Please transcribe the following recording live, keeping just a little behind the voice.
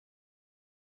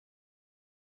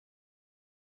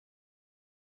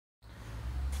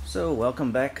So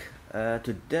welcome back.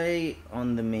 Today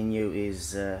on the menu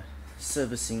is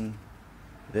servicing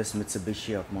this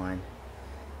Mitsubishi of mine,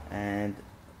 and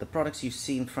the products you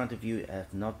see in front of you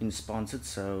have not been sponsored,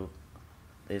 so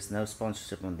there's no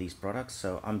sponsorship on these products.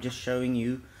 So I'm just showing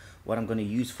you what I'm going to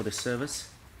use for the service.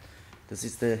 This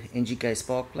is the NGK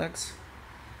spark plugs.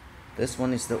 This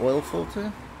one is the oil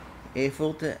filter, air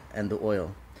filter, and the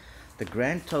oil. The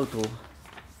grand total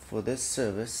for this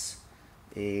service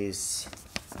is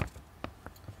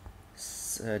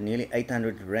nearly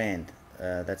 800 Rand.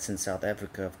 That's in South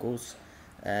Africa, of course.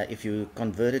 If you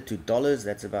convert it to dollars,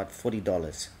 that's about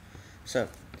 $40. So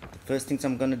the first things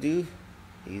I'm going to do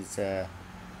is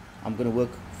I'm going to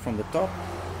work from the top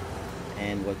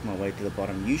and work my way to the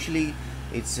bottom. Usually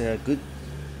it's a good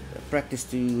practice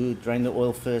to drain the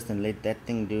oil first and let that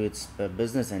thing do its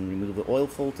business and remove the oil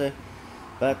filter,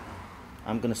 but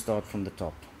I'm going to start from the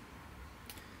top.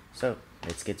 So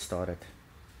let's get started.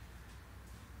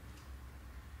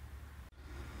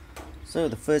 So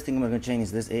the first thing I'm going to change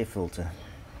is this air filter.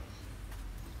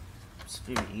 It's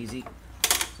very easy.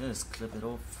 Just clip it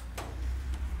off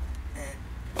and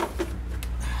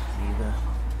leave.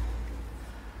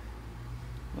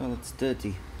 Well, it's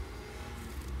dirty,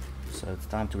 so it's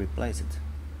time to replace it.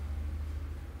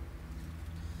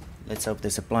 Let's hope they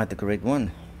supplied the correct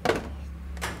one.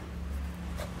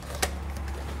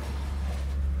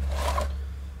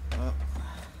 Well,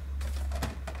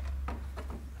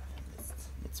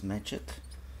 let's match it.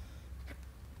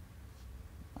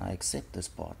 I accept this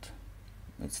part.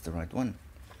 It's the right one.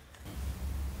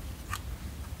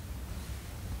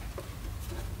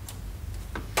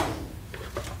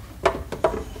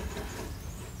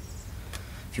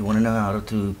 If you want to know how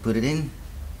to put it in,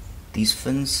 these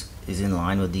fins is in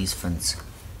line with these fins.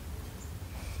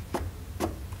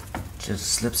 Just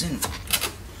slips in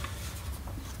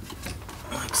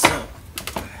like so.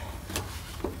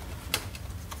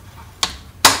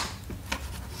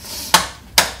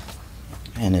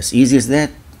 And as easy as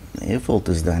that, the air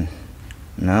filter is done.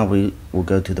 Now we will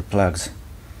go to the plugs.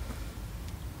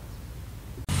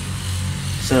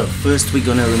 So first we're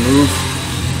going to remove,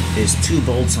 there's two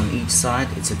bolts on each side.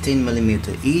 It's a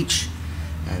 10mm each,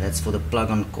 and that's for the plug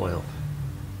on coil.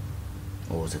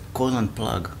 Or is it coil on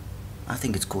plug? I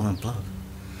think it's coil on plug.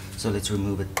 So let's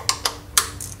remove it.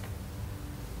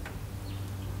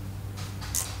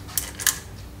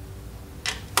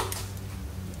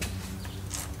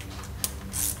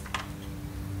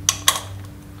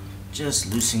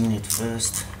 Just loosening it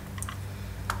first,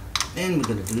 then we're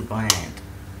going to do it by hand.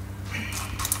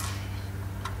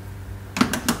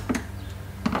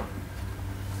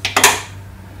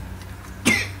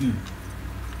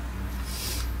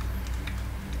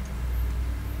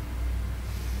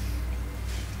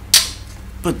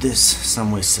 Put this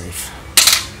somewhere safe.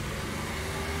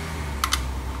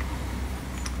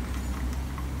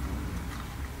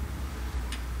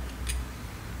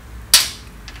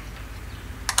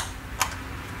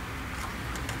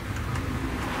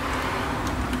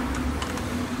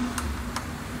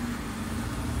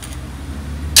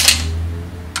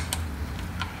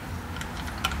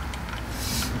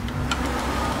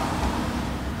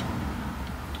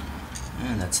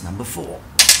 And that's number 4.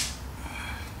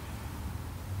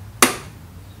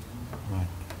 Right.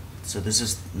 So this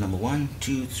is number 1,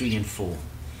 2, 3, and 4.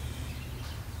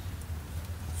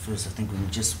 First, I think we can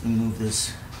just remove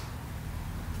this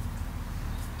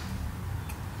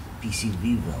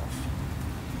PCV valve.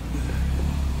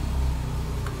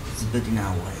 It's a bit in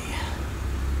our way.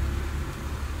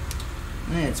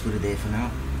 Let's put it there for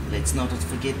now. Let's not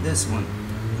forget this one.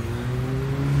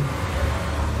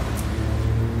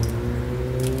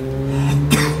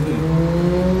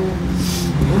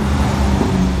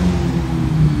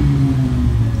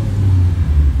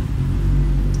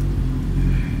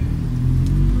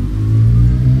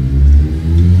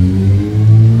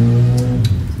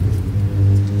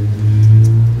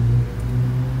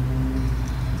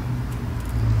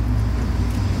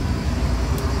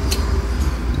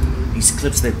 These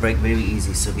clips, they break very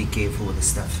easy, so be careful with the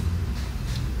stuff.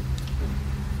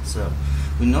 So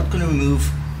we're not going to remove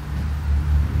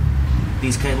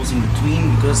these cables in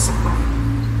between because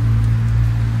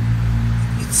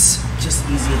it's just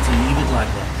easier to leave it like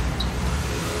that.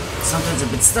 Sometimes a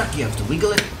bit stuck, you have to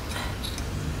wiggle it.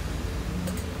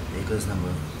 There goes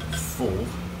number 4.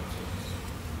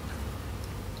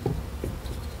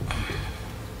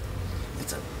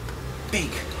 It's a big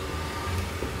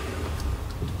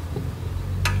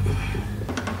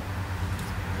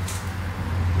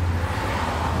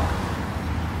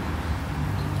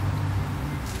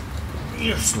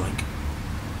just like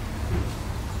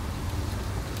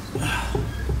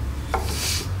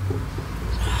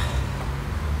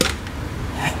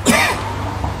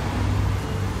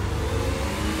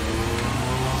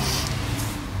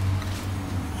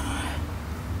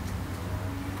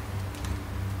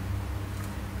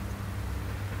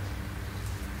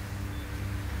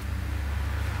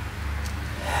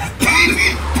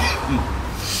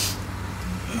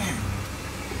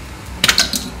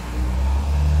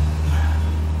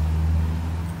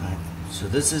So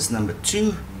this is number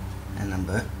 2 and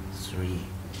number 3.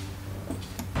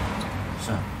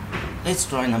 So let's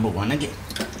try number 1 again.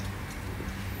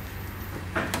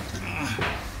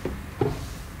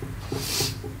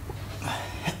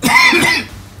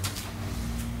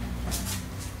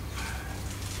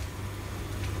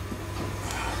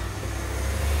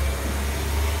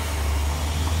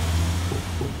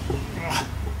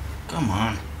 Come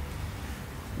on,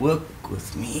 work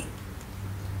with me.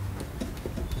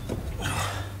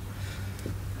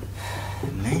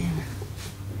 Man.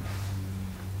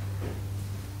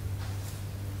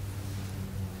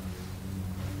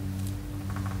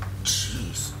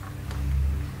 Jeez.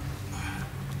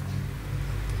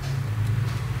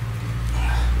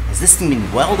 Has this thing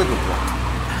been welded or what?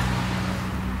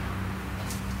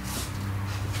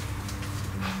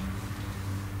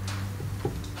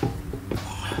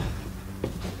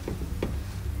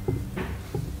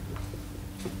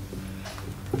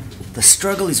 The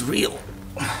struggle is real.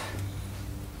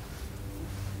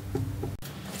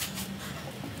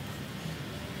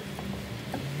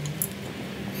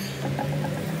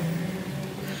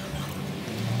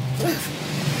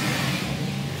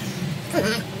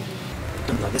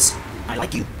 Don't be like this. I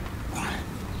like you.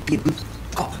 Be a good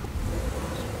cop.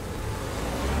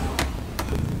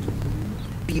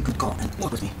 Be a good cop and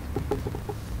work with me.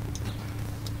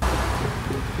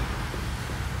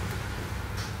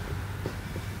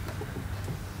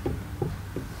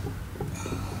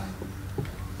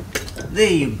 There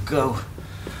you go.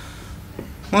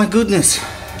 My goodness.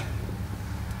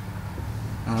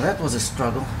 Now that was a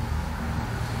struggle.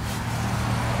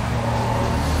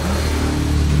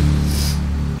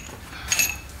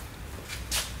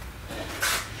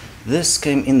 This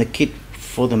came in the kit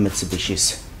for the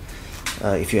Mitsubishis.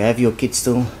 If you have your kit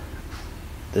still,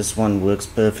 this one works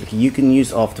perfectly. You can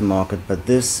use aftermarket, but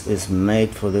this is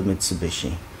made for the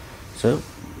Mitsubishi. So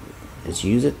let's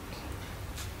use it.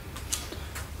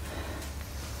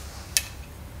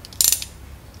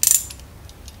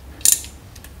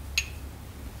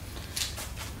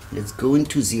 Let's go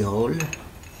into the hole,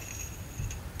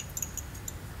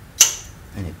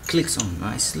 and it clicks on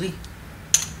nicely.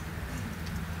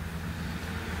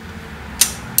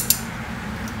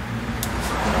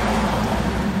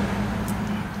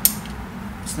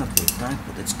 It's not very tight,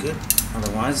 but it's good.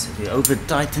 Otherwise, if you over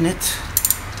tighten it,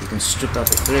 you can strip out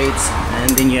the threads,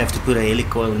 and then you have to put a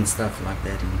helicoil and stuff like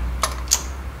that in.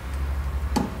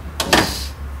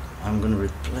 I'm gonna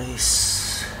replace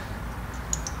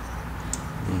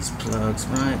these plugs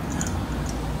right now.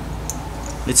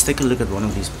 Let's take a look at one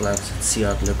of these plugs and see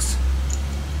how it looks.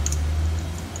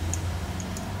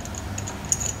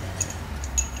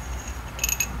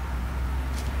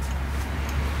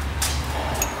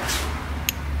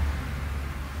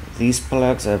 These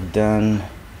plugs have done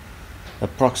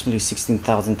approximately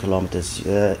 16,000 kilometers.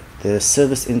 The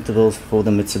service interval for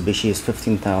the Mitsubishi is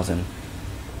 15,000.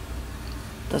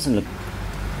 Doesn't look.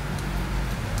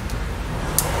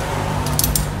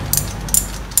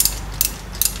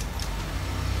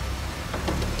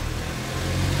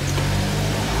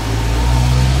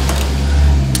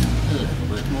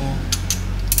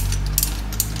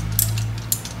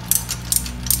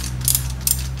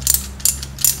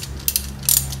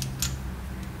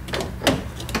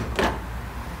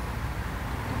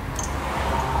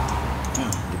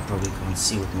 Probably can't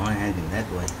see with my hand in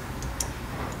that way.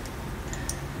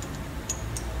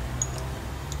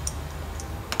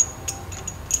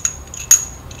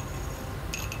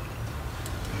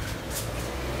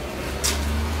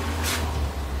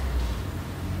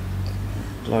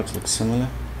 Plugs look similar.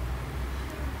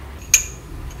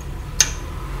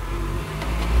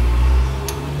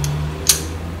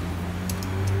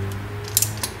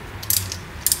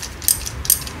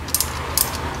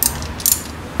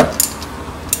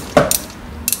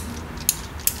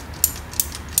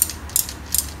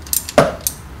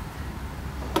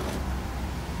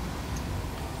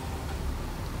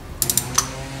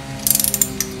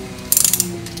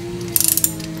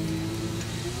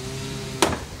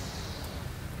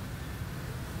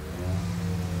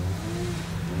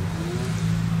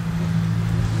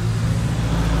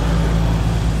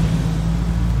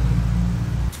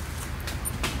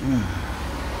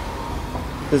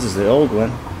 This is the old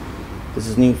one. This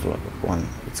is new one.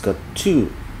 It's got 2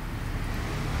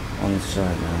 on its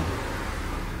side now.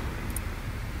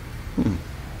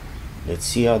 Let's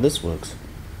see how this works.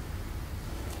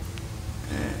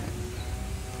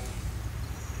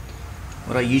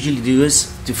 What I usually do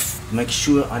is to make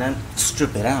sure I don't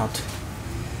strip it out,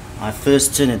 I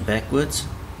first turn it backwards,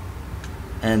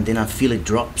 and then I feel it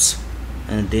drops,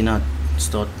 and then I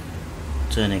start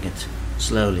turning it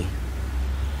slowly.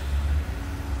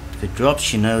 If it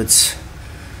drops, you know it's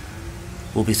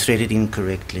will be threaded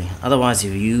incorrectly. Otherwise,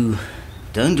 if you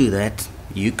don't do that,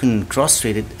 you can cross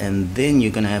thread it and then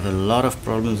you're going to have a lot of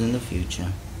problems in the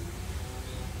future.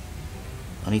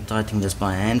 Only tightening this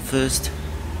by hand first.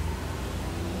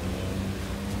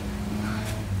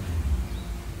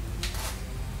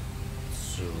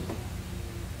 So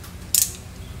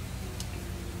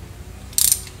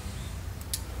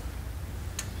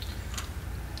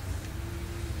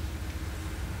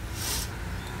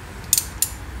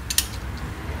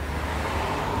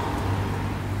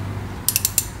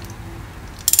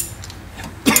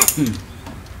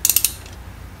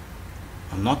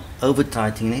I'm not over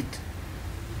tightening it,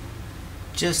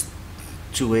 just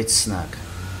to where it's snug,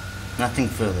 nothing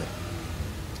further.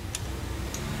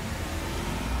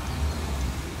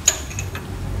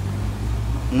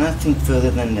 Nothing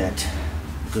further than that,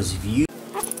 because if you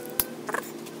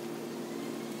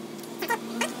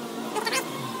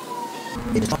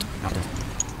it is not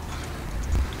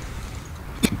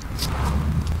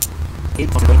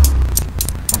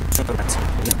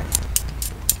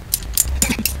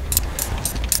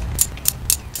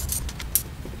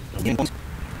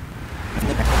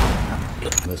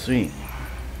Number 3.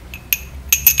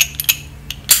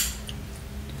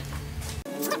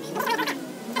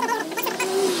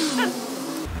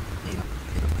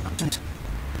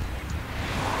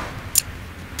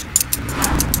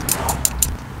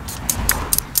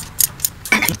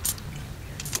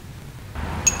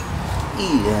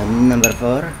 Number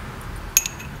 4.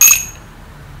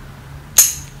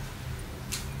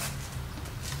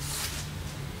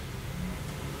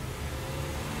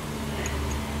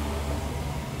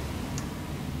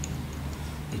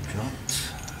 It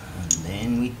dropped and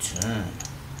then we turn.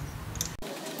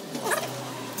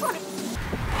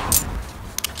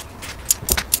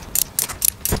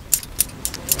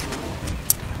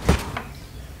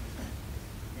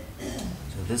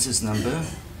 So this is number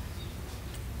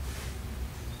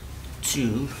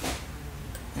 2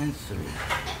 and 3.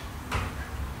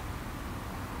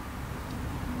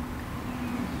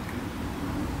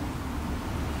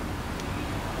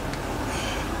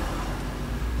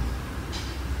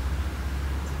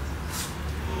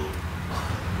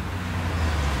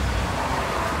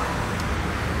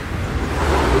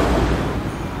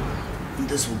 And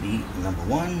this will be number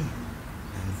 1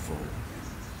 and 4.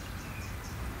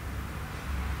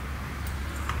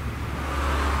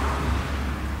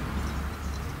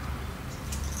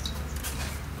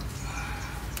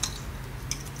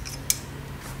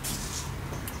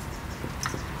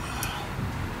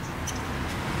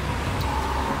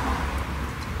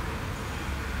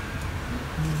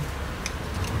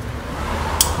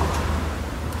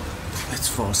 Let's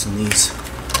fasten these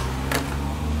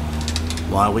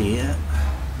while we're here.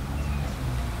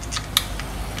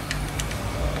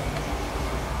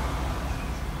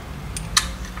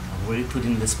 I've already put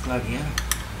in this plug here.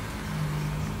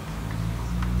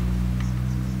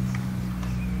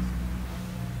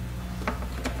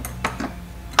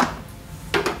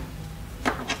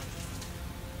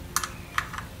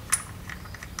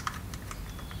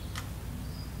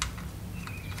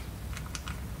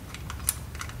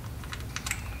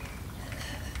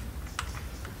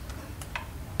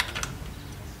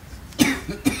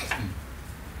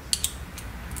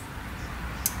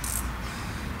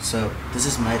 So this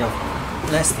is made of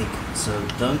plastic, so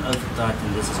don't over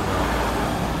tighten this as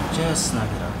well. Just snug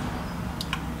it up.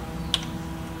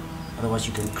 Otherwise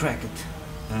you can crack it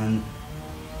and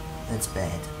that's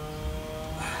bad.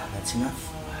 That's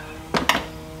enough.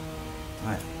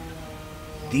 Right.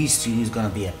 These two is gonna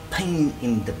be a pain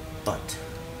in the butt,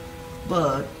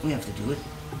 but we have to do it.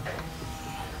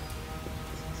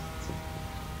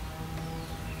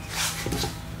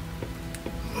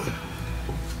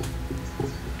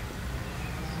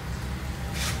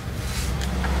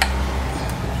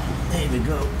 There we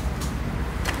go.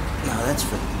 Now that's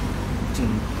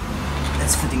fitting.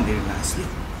 That's fitting very nicely.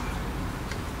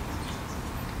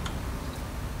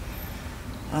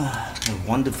 A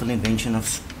wonderful invention of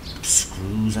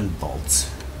screws and bolts.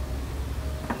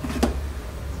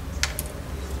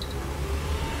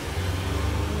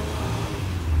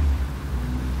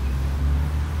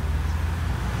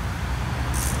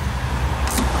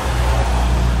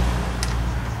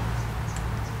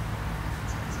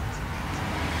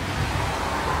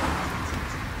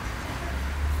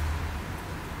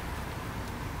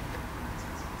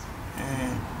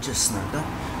 Just snugged up,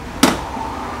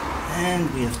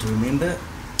 and we have to remember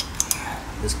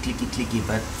this clicky,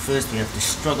 but first we have to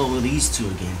struggle with these two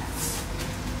again.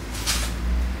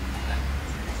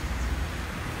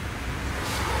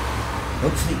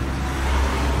 Hopefully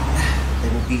they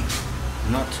will be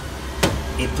not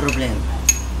a problem.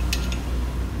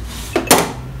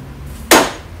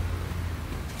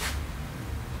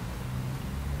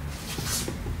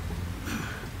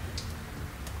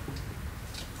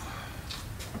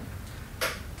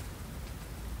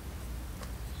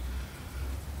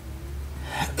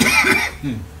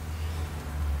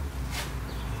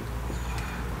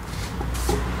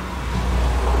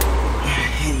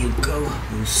 Here you go,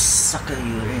 you sucker, you're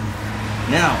in.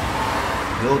 Now,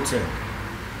 your turn.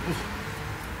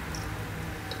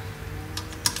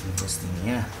 This thing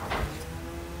here.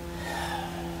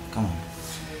 Come on.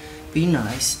 Be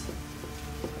nice.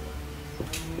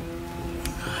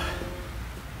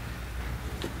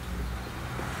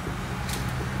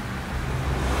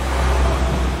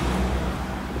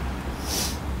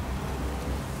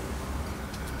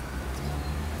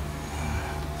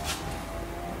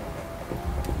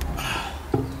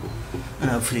 And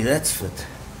hopefully that's fit.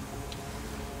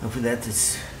 Hopefully that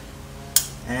is.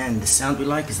 And the sound we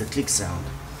like is the click sound.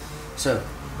 So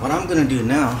what I'm gonna do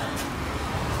now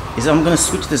is I'm gonna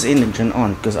switch this engine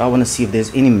on because I want to see if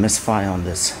there's any misfire on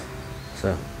this.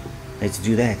 So let's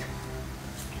do that.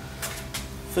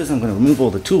 First I'm gonna remove all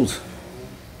the tools.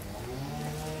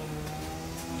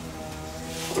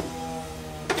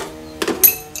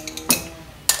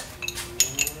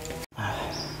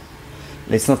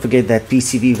 Let's not forget that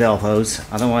PCV valve hose,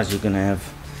 otherwise you're gonna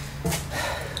have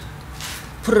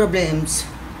problems.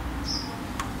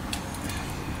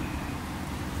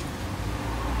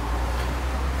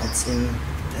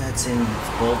 That's in,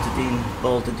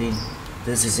 bolted in,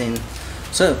 this is in.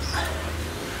 So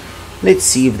let's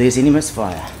see if there's any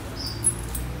misfire.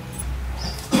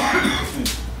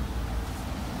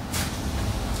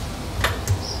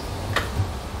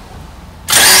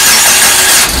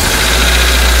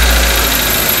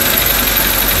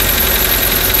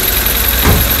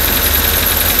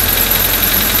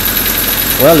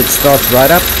 Well, it starts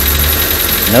right up,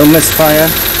 no misfire,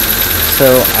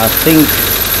 so I think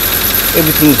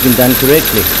everything's been done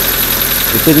correctly.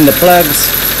 We put in the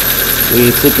plugs, we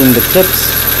put in the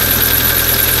clips,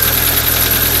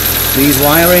 these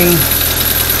wiring.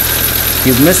 If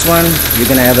you've missed one,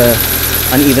 you're going to have a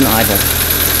uneven idle.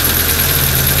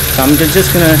 So I'm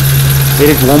just going to let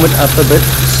it warm it up a bit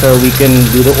so we can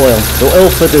do the oil. The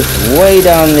oil fit is way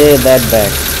down there, that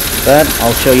back, but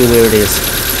I'll show you where it is.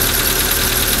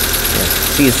 Yeah,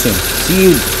 see you soon. See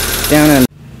you down and.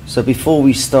 So before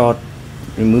we start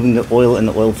removing the oil and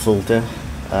the oil filter,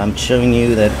 I'm showing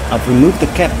you that I've removed the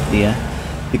cap here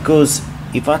because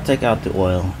if I take out the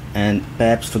oil and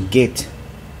perhaps forget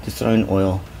to throw in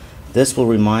oil, this will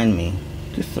remind me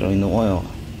to throw in the oil.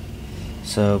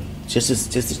 So just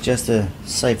a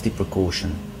safety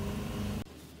precaution.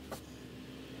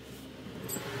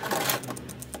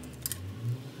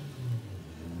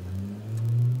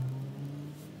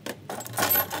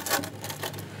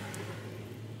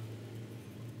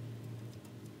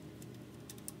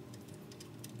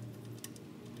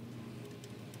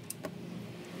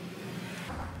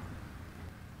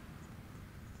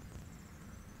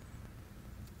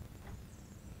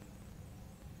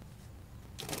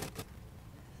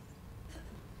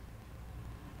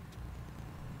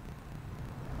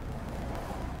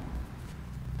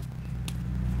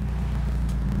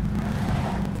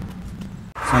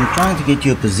 So I'm trying to get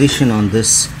you a position on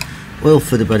this oil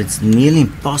filter, but it's nearly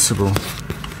impossible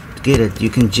to get it. You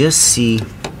can just see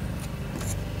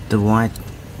the white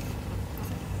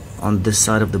on this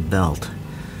side of the belt.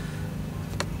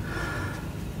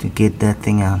 To get that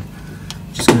thing out,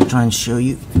 just going to try and show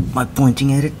you by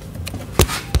pointing at it.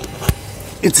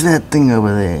 It's that thing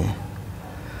over there.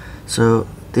 So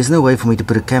there's no way for me to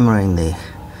put a camera in there.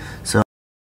 So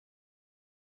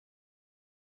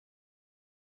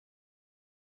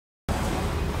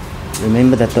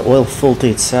remember that the oil filter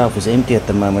itself is empty at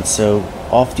the moment, so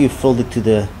after you filled it to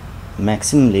the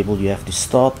maximum level, you have to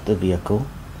start the vehicle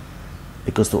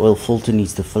because the oil filter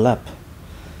needs to fill up.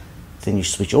 Then you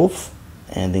switch off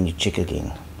and then you check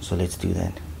again. So let's do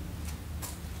that.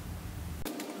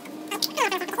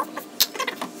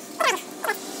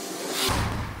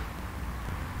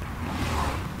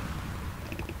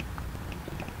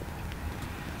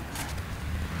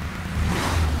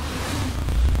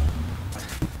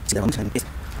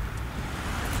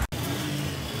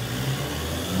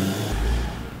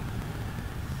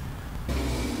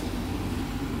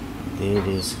 There it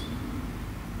is,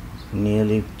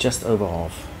 nearly just over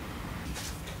half.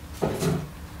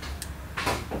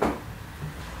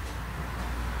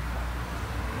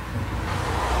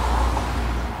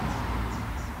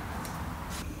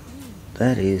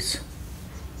 That is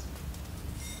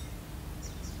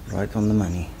right on the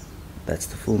money. That's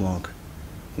the full mark.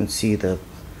 You can see the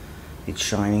it's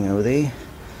shining over there.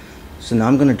 So now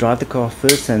I'm going to drive the car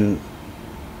first, and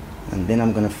then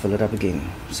I'm going to fill it up again.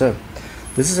 So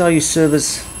this is how you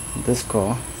service this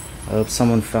car. I hope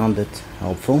someone found it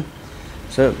helpful.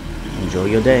 So enjoy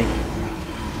your day.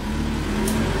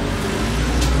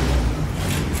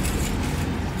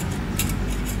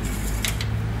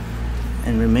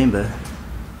 And remember,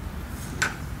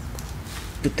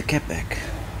 put the cap back.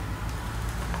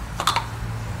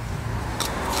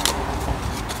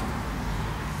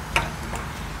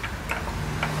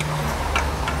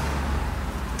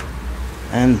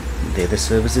 And there, the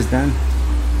service is done.